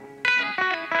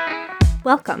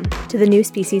Welcome to the New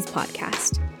Species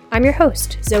Podcast. I'm your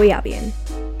host, Zoe Albion.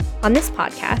 On this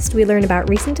podcast, we learn about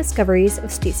recent discoveries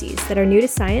of species that are new to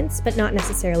science but not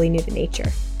necessarily new to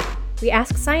nature. We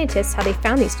ask scientists how they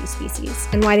found these new species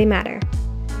and why they matter.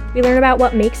 We learn about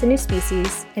what makes a new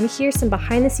species and hear some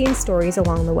behind-the-scenes stories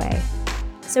along the way.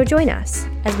 So join us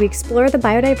as we explore the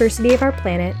biodiversity of our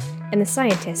planet and the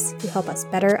scientists who help us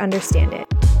better understand it.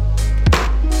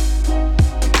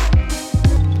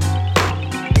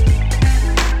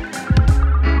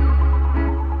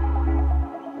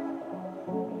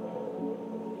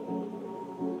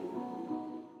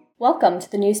 Welcome to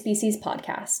the New Species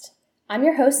Podcast. I'm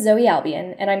your host, Zoe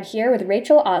Albion, and I'm here with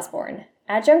Rachel Osborne,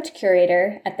 Adjunct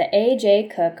Curator at the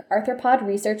A.J. Cook Arthropod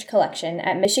Research Collection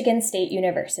at Michigan State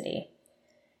University.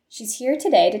 She's here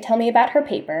today to tell me about her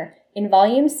paper in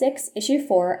Volume 6, Issue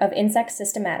 4 of Insect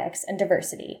Systematics and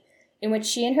Diversity, in which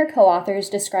she and her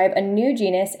co-authors describe a new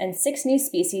genus and 6 new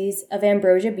species of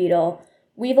ambrosia beetle,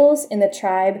 weevils in the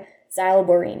tribe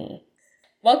Xyloborini.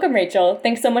 Welcome, Rachel.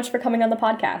 Thanks so much for coming on the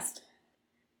podcast.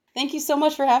 Thank you so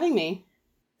much for having me.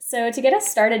 So to get us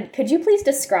started, could you please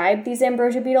describe these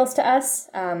ambrosia beetles to us?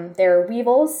 They're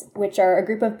weevils, which are a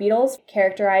group of beetles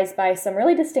characterized by some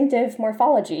really distinctive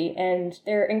morphology, and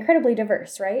they're incredibly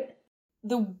diverse, right?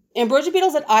 The ambrosia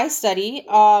beetles that I study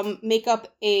make up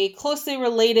a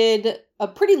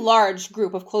pretty large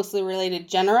group of closely related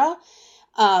genera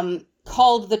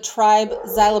called the tribe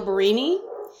Xyloborini.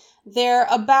 They're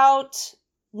about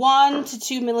 1 to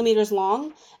 2 millimeters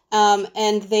long.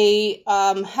 And they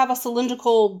have a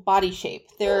cylindrical body shape.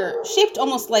 They're shaped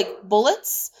almost like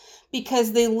bullets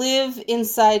because they live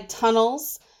inside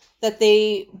tunnels that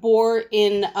they bore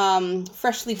in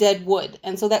freshly dead wood.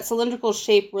 And so that cylindrical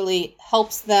shape really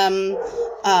helps them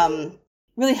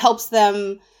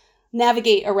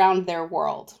navigate around their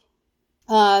world.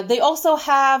 They also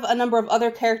have a number of other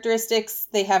characteristics.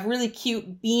 They have really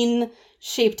cute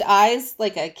bean-shaped eyes,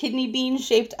 like a kidney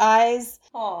bean-shaped eyes.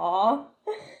 Aww.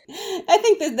 I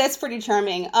think that's pretty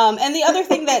charming. And the other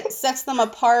thing that sets them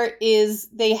apart is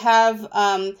they have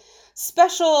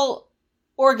special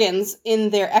organs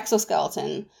in their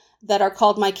exoskeleton that are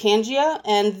called mycangia,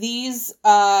 and these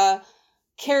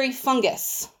carry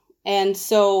fungus. And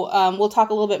so we'll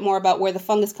talk a little bit more about where the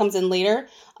fungus comes in later.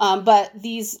 But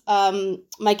these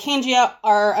mycangia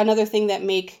are another thing that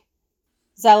make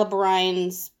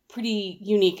Xyloborines pretty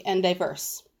unique and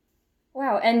diverse.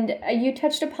 Wow, and you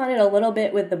touched upon it a little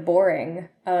bit with the boring,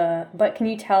 but can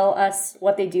you tell us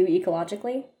what they do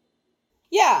ecologically?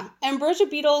 Yeah, ambrosia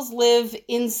beetles live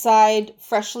inside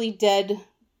freshly dead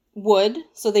wood,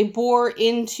 so they bore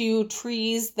into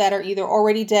trees that are either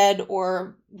already dead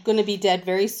or going to be dead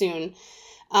very soon,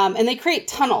 and they create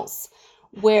tunnels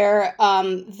where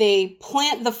they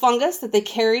plant the fungus that they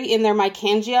carry in their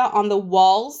mycangia on the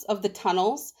walls of the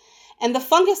tunnels. And the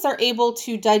fungus are able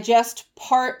to digest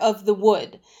part of the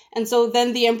wood. And so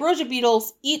then the ambrosia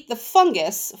beetles eat the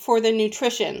fungus for their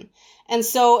nutrition. And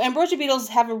so ambrosia beetles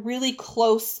have a really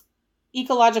close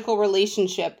ecological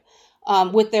relationship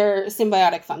with their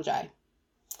symbiotic fungi.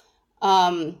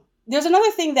 There's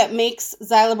another thing that makes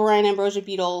Xyloborine ambrosia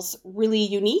beetles really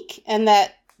unique, and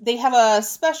that they have a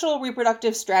special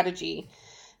reproductive strategy.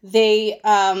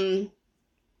 They're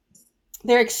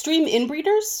extreme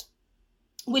inbreeders,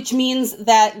 which means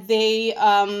that they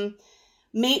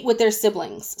mate with their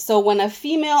siblings. So when a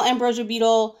female ambrosia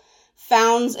beetle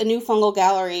founds a new fungal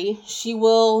gallery, she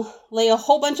will lay a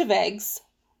whole bunch of eggs.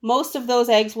 Most of those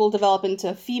eggs will develop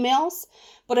into females,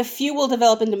 but a few will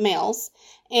develop into males.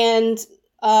 And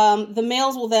the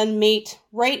males will then mate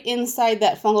right inside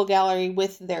that fungal gallery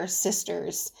with their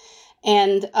sisters.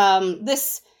 And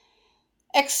this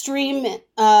extreme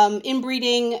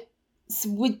inbreeding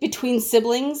between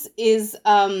siblings is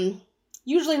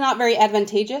usually not very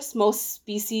advantageous. Most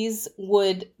species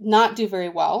would not do very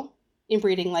well in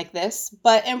breeding like this,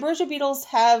 but ambrosia beetles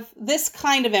this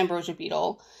kind of ambrosia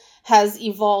beetle has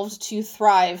evolved to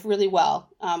thrive really well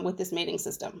with this mating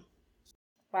system.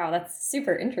 Wow, that's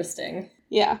super interesting.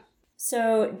 Yeah.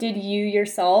 So did you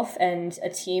yourself and a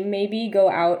team maybe go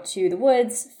out to the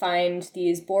woods, find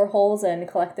these boreholes, and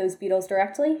collect those beetles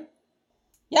directly?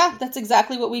 Yeah, that's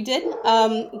exactly what we did.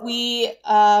 We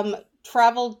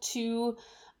traveled to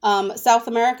South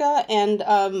America, and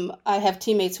I have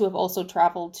teammates who have also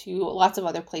traveled to lots of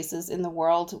other places in the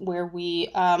world where we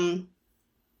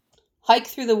hike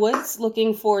through the woods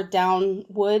looking for down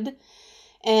wood.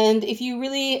 And if you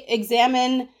really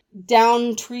examine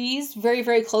down trees very,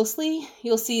 very closely,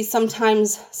 you'll see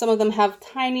sometimes some of them have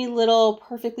tiny little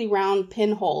perfectly round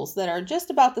pinholes that are just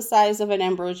about the size of an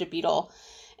ambrosia beetle.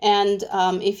 And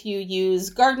if you use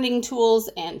gardening tools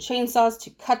and chainsaws to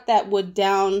cut that wood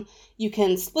down, you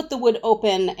can split the wood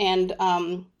open and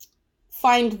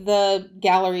find the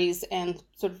galleries and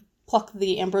sort of pluck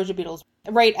the ambrosia beetles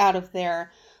right out of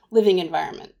their living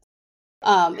environment.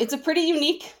 It's a pretty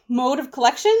unique mode of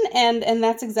collection, and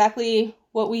that's exactly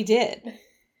what we did.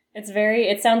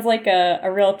 It sounds like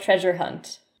a real treasure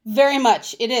hunt. Very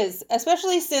much, it is,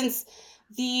 especially since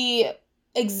the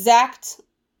exact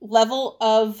level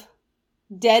of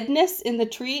deadness in the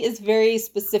tree is very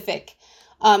specific.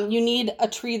 You need a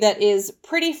tree that is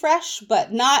pretty fresh,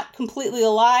 but not completely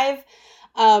alive,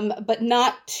 but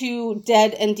not too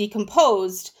dead and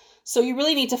decomposed. So you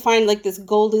really need to find like this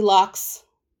Goldilocks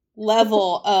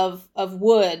level of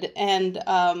wood, and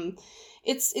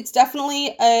it's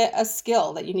definitely a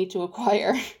skill that you need to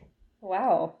acquire.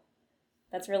 Wow,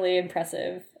 that's really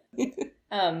impressive.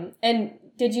 And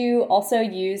did you also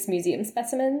use museum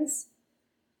specimens?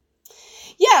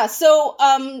 Yeah, so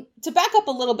to back up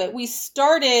a little bit, we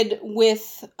started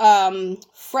with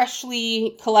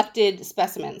freshly collected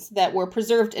specimens that were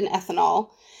preserved in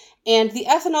ethanol. And the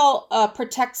ethanol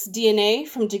protects DNA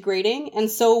from degrading. And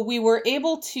so we were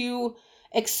able to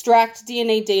extract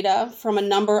DNA data from a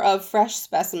number of fresh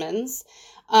specimens.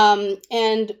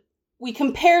 And we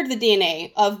compared the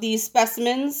DNA of these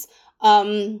specimens,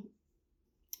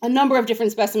 a number of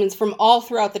different specimens from all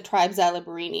throughout the tribe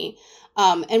Xylobarini.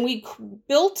 And we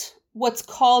built what's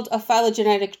called a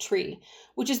phylogenetic tree,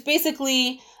 which is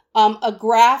basically a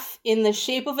graph in the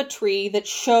shape of a tree that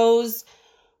shows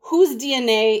whose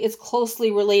DNA is closely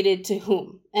related to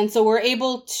whom. And so we're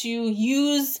able to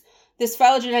use this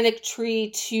phylogenetic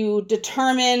tree to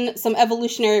determine some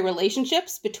evolutionary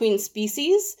relationships between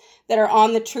species that are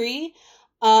on the tree.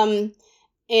 And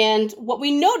what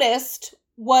we noticed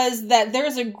was that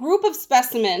there's a group of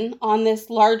specimen on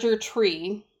this larger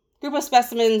tree, group of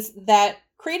specimens that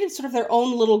created sort of their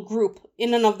own little group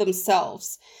in and of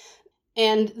themselves.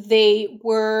 And they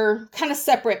were kind of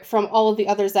separate from all of the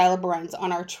other xyloborines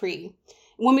on our tree.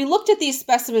 When we looked at these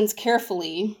specimens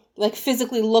carefully, like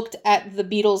physically looked at the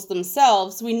beetles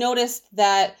themselves, we noticed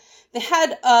that they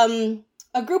had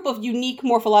a group of unique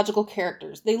morphological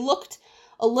characters. They looked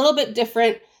a little bit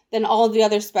different than all of the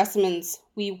other specimens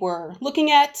we were looking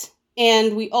at.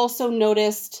 And we also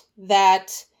noticed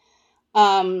that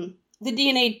the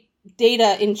DNA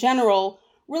data in general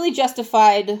really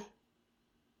justified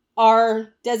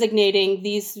are designating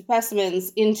these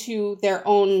specimens into their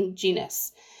own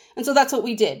genus. And so that's what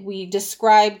we did. We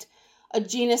described a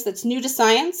genus that's new to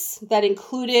science that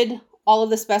included all of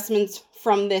the specimens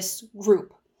from this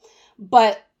group.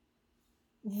 But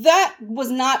that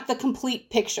was not the complete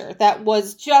picture. That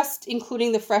was just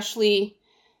including the freshly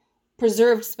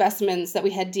preserved specimens that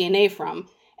we had DNA from.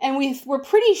 And we were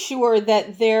pretty sure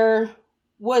that there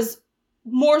was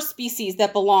more species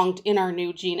that belonged in our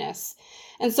new genus.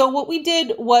 And so what we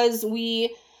did was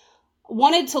we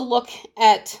wanted to look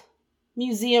at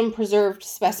museum preserved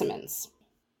specimens.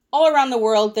 All around the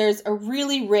world, there's a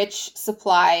really rich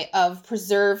supply of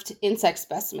preserved insect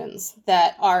specimens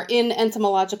that are in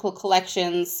entomological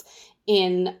collections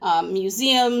in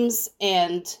museums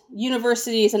and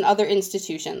universities and other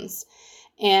institutions.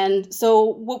 And so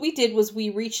what we did was we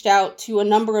reached out to a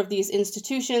number of these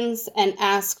institutions and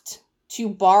asked to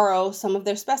borrow some of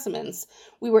their specimens.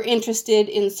 We were interested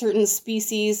in certain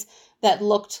species that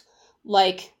looked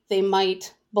like they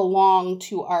might belong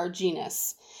to our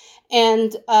genus.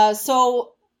 And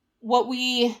so what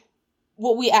we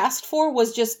asked for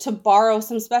was just to borrow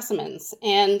some specimens.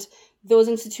 And those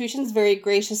institutions very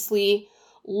graciously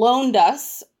loaned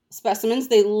us specimens.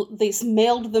 They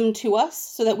mailed them to us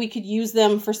so that we could use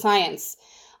them for science.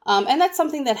 And that's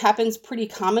something that happens pretty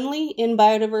commonly in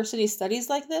biodiversity studies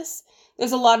like this.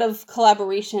 There's a lot of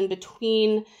collaboration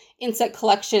between insect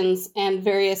collections and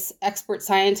various expert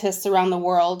scientists around the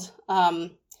world.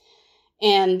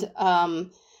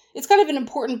 It's kind of an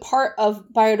important part of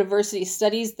biodiversity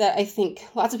studies that I think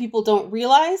lots of people don't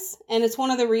realize. And it's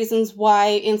one of the reasons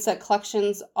why insect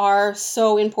collections are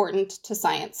so important to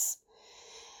science.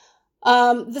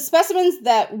 The specimens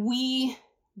that we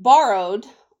borrowed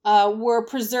were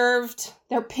preserved.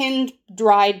 They're pinned,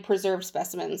 dried, preserved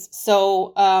specimens.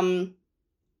 So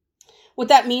what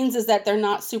that means is that they're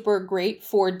not super great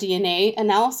for DNA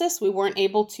analysis. We weren't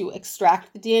able to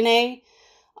extract the DNA.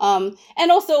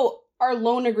 And also, our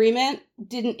loan agreement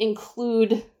didn't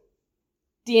include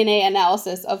DNA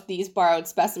analysis of these borrowed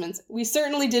specimens. We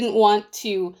certainly didn't want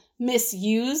to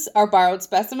misuse our borrowed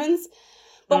specimens,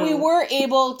 but we were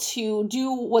able to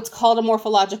do what's called a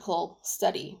morphological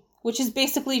study, which is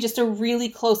basically just a really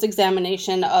close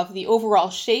examination of the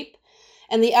overall shape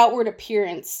and the outward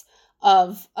appearance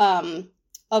of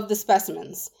the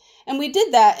specimens. And we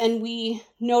did that, and we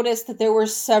noticed that there were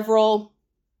several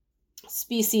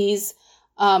species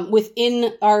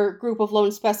within our group of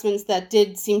lone specimens that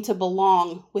did seem to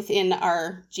belong within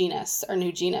our genus, our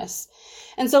new genus.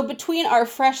 And so between our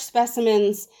fresh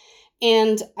specimens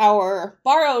and our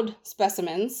borrowed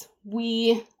specimens,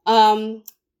 we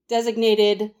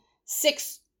designated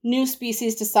 6 new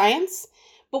species to science,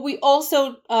 but we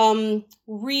also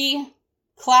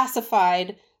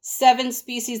reclassified 7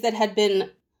 species that had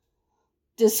been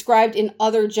described in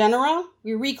other genera.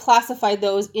 We reclassified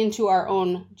those into our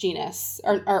own genus,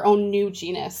 our own new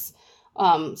genus.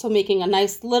 So making a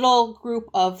nice little group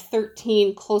of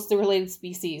 13 closely related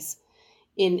species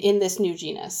in this new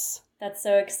genus. That's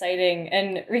so exciting.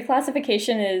 And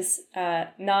reclassification is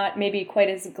not maybe quite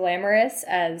as glamorous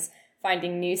as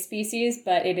finding new species,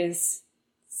 but it is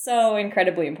so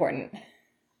incredibly important.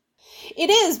 It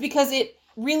is, because it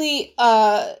really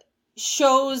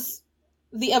shows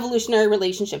the evolutionary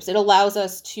relationships. It allows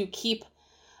us to keep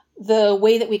the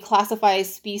way that we classify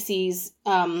species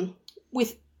in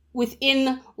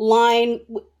line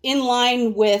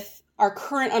with our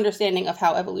current understanding of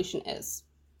how evolution is.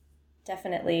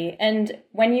 Definitely. And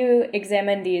when you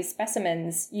examined these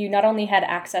specimens, you not only had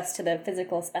access to the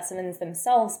physical specimens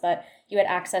themselves, but you had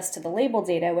access to the label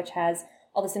data, which has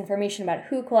all this information about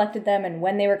who collected them and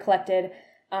when they were collected,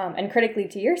 and critically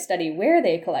to your study, where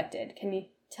they collected. Can you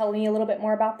tell me a little bit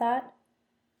more about that?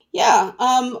 Yeah.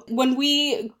 When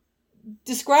we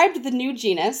described the new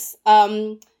genus,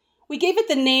 we gave it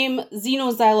the name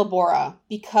Xenoxylobora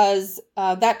because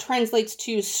that translates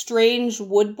to strange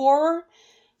wood borer.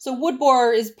 So wood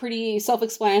borer is pretty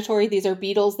self-explanatory. These are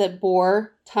beetles that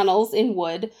bore tunnels in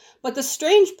wood. But the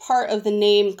strange part of the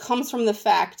name comes from the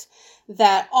fact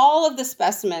that all of the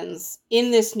specimens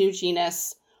in this new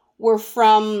genus were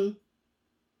from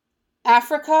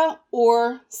Africa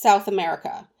or South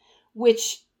America,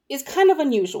 which is kind of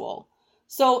unusual.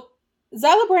 So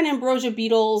Xylobora and ambrosia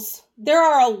beetles, there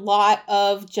are a lot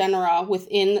of genera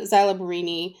within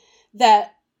Xyloborini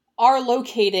that are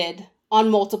located on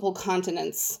multiple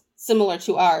continents, similar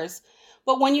to ours.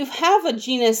 But when you have a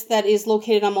genus that is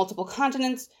located on multiple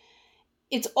continents,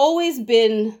 it's always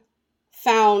been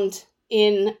found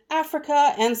in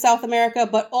Africa and South America,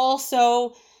 but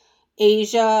also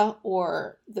Asia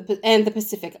and the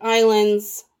Pacific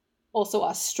Islands, also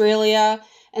Australia.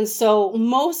 And so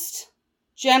most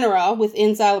genera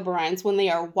within Xyloborines, when they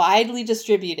are widely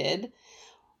distributed,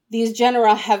 these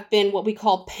genera have been what we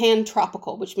call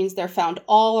pantropical, which means they're found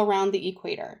all around the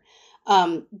equator.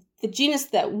 The genus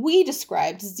that we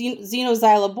described,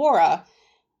 Xenoxylobora,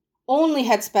 only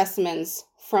had specimens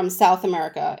from South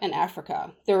America and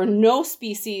Africa. There are no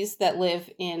species that live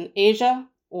in Asia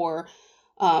or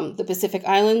the Pacific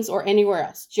Islands or anywhere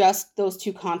else, just those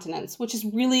 2 continents, which is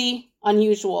really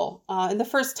unusual. And the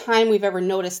first time we've ever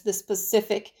noticed this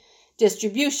specific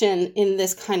distribution in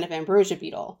this kind of ambrosia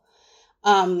beetle.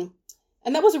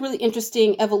 And that was a really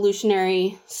interesting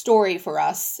evolutionary story for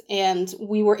us. And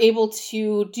we were able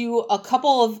to do a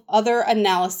couple of other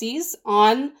analyses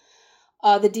on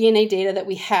the DNA data that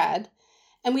we had.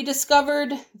 And we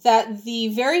discovered that the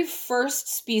very first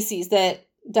species that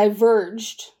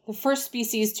diverged, the first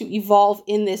species to evolve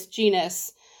in this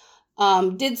genus,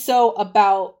 did so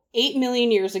about 8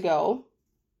 million years ago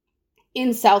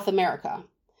in South America.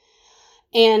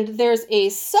 And there's a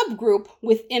subgroup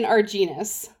within our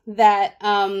genus that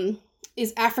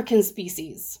is African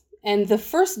species. And the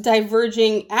first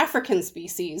diverging African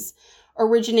species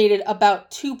originated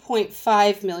about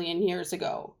 2.5 million years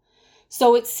ago.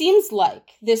 So it seems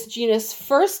like this genus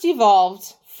first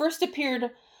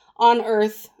appeared on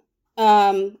Earth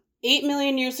 8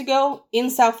 million years ago in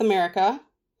South America.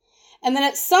 And then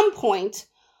at some point,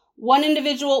 one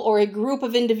individual or a group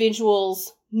of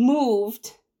individuals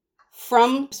moved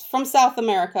from South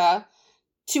America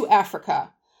to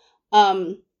Africa.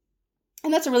 And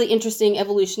that's a really interesting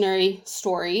evolutionary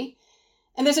story.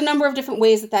 And there's a number of different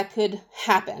ways that could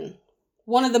happen.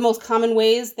 One of the most common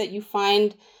ways that you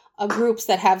find groups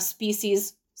that have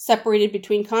species separated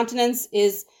between continents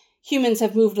is humans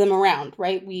have moved them around,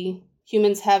 right?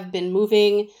 Humans have been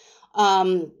moving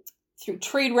through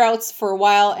trade routes for a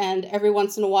while, and every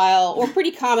once in a while, or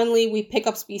pretty commonly, we pick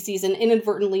up species and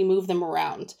inadvertently move them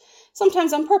around.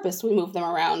 Sometimes on purpose, we move them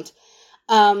around.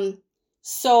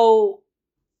 So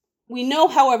we know,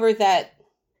 however, that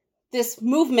this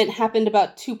movement happened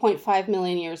about 2.5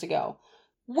 million years ago,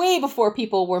 way before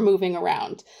people were moving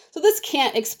around. So this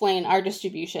can't explain our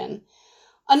distribution.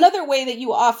 Another way that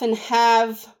you often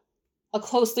have a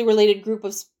closely related group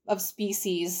of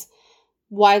species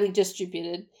widely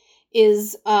distributed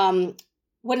is when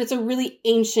it's a really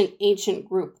ancient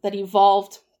group that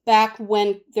evolved back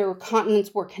when their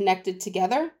continents were connected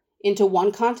together into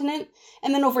one continent.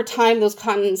 And then over time, those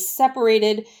continents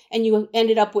separated and you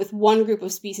ended up with one group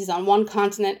of species on one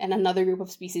continent and another group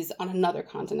of species on another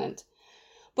continent.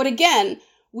 But again,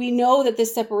 we know that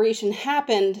this separation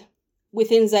happened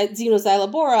within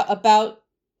Xenoxylobora about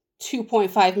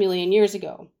 2.5 million years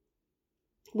ago.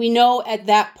 We know at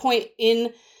that point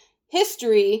in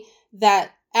history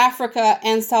that Africa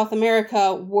and South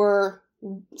America were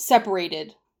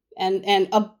separated and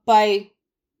up by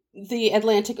the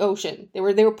Atlantic Ocean. They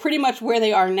were pretty much where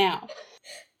they are now.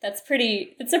 It's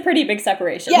a pretty big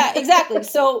separation. Yeah, exactly.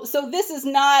 So this is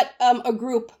not a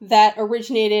group that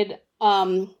originated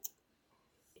on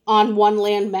one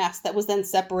land mass that was then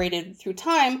separated through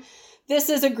time. This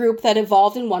is a group that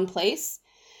evolved in one place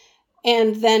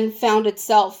and then found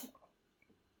itself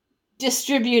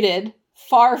distributed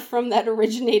far from that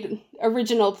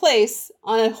original place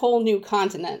on a whole new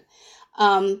continent.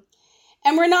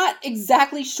 And we're not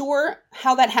exactly sure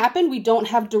how that happened. We don't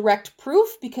have direct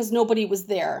proof because nobody was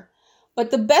there. But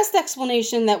the best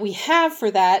explanation that we have for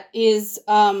that is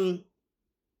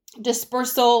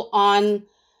dispersal on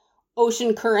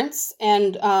ocean currents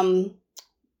and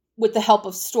with the help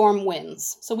of storm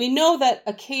winds. So we know that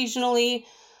occasionally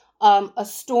a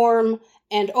storm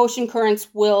and ocean currents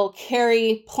will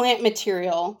carry plant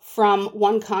material from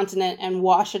one continent and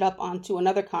wash it up onto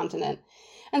another continent.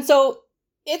 And so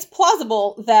it's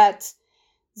plausible that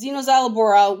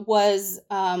Xenoxylobora was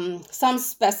some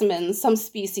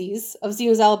species of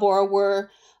Xenoxylobora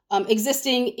were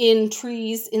existing in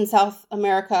trees in South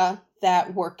America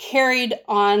that were carried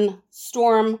on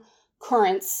storm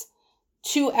currents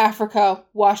to Africa,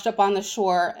 washed up on the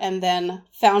shore, and then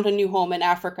found a new home in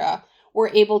Africa, were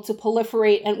able to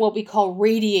proliferate and what we call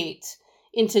radiate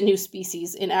into new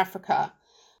species in Africa.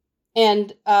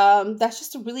 And that's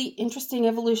just a really interesting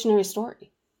evolutionary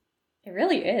story. It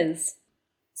really is.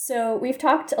 So we've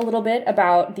talked a little bit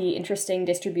about the interesting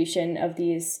distribution of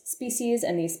these species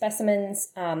and these specimens,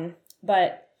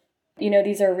 but,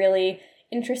 these are really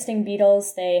interesting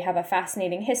beetles. They have a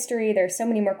fascinating history. There's so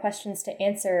many more questions to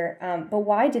answer, but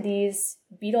why do these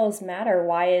beetles matter?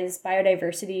 Why is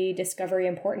biodiversity discovery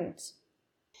important?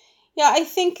 Yeah, I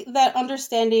think that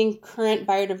understanding current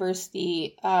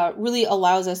biodiversity really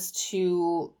allows us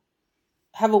to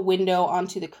have a window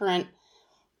onto the current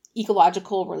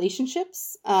ecological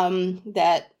relationships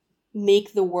that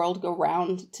make the world go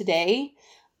round today.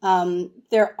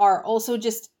 There are also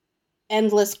just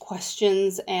endless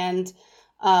questions and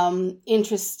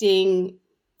interesting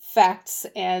facts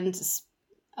and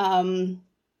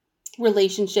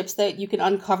relationships that you can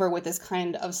uncover with this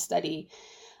kind of study.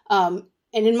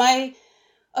 And in my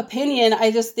opinion,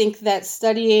 I just think that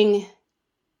studying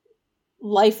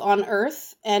life on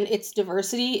Earth and its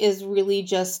diversity is really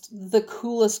just the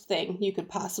coolest thing you could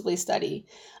possibly study.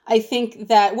 I think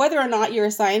that whether or not you're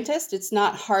a scientist, it's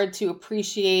not hard to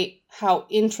appreciate how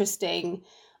interesting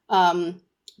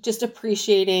just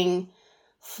appreciating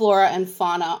flora and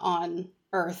fauna on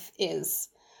Earth is.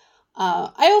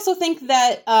 I also think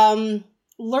that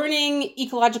learning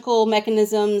ecological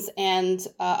mechanisms and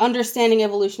understanding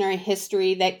evolutionary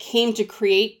history that came to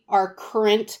create our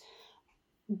current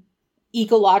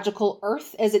ecological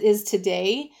Earth as it is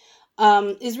today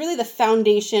is really the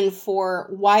foundation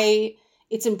for why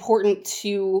it's important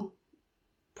to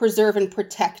preserve and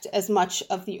protect as much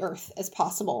of the Earth as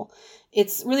possible.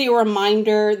 It's really a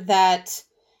reminder that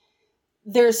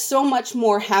there's so much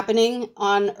more happening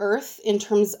on Earth in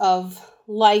terms of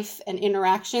life and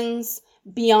interactions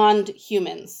beyond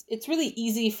humans. It's really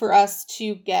easy for us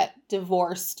to get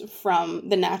divorced from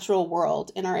the natural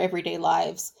world in our everyday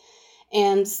lives.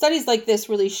 And studies like this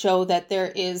really show that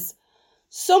there is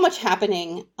so much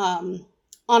happening on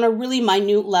a really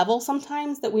minute level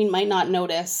sometimes that we might not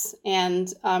notice.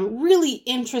 And really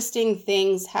interesting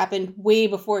things happened way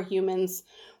before humans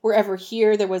were ever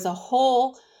here. There was a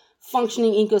whole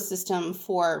functioning ecosystem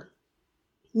for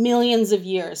millions of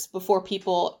years before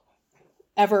people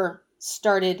ever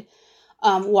started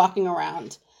walking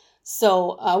around.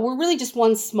 So we're really just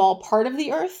one small part of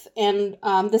the Earth, and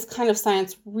this kind of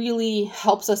science really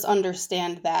helps us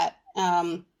understand that.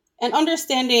 And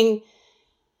understanding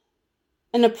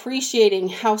and appreciating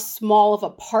how small of a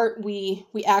part we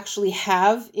actually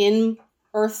have in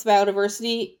Earth's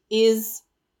biodiversity is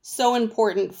so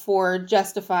important for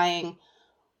justifying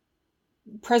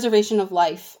preservation of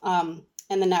life and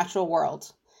the natural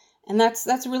world. And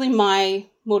that's really my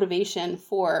motivation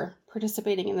for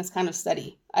participating in this kind of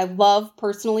study. I love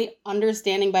personally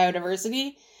understanding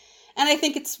biodiversity And I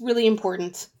think it's really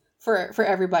important for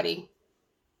everybody.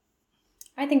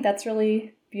 I think that's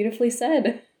really beautifully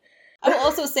said. I will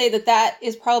also say that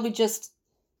is probably just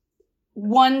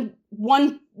one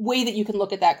way that you can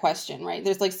look at that question, right?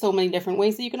 There's like so many different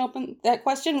ways that you can open that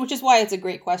question, which is why it's a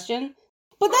great question.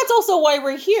 But that's also why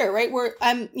we're here, right?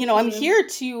 I'm here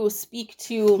to speak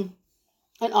to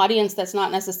an audience that's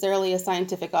not necessarily a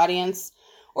scientific audience,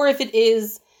 or if it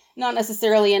is, not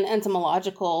necessarily an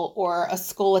entomological or a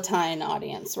scolatine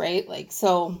audience, right? Like,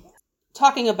 so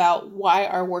talking about why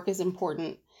our work is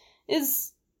important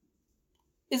is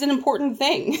an important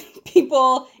thing.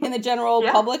 People in the general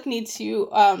public need to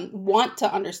want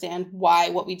to understand why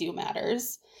what we do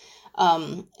matters.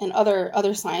 And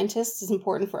other scientists, is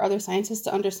important for other scientists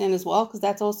to understand as well, because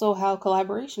that's also how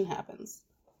collaboration happens.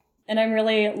 And I'm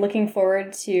really looking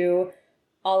forward to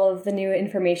all of the new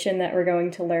information that we're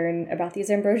going to learn about these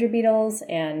ambrosia beetles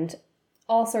and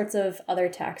all sorts of other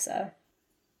taxa.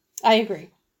 I agree.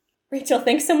 Rachel,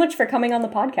 thanks so much for coming on the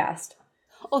podcast.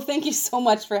 Well, thank you so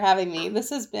much for having me. This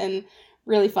has been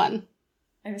really fun.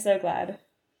 I'm so glad.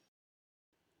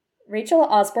 Rachel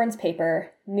Osborne's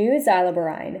paper, New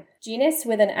Xyloborine, Genus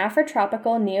with an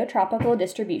Afrotropical Neotropical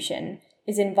Distribution,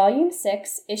 is in Volume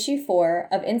 6, Issue 4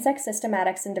 of Insect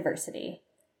Systematics and Diversity.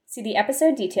 See the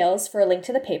episode details for a link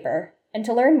to the paper, and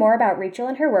to learn more about Rachel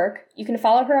and her work, you can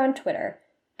follow her on Twitter,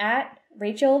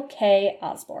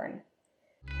 @RachelKOsborne.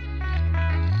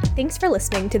 Thanks for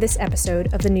listening to this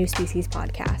episode of the New Species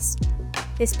Podcast.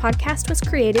 This podcast was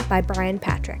created by Brian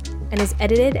Patrick and is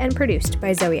edited and produced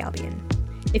by Zoe Albion.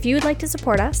 If you would like to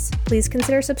support us, please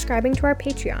consider subscribing to our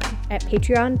Patreon at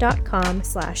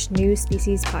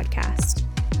patreon.com/newspeciespodcast.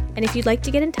 And if you'd like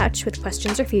to get in touch with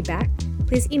questions or feedback,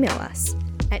 please email us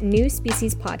at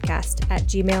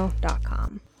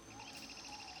newspeciespodcast@gmail.com.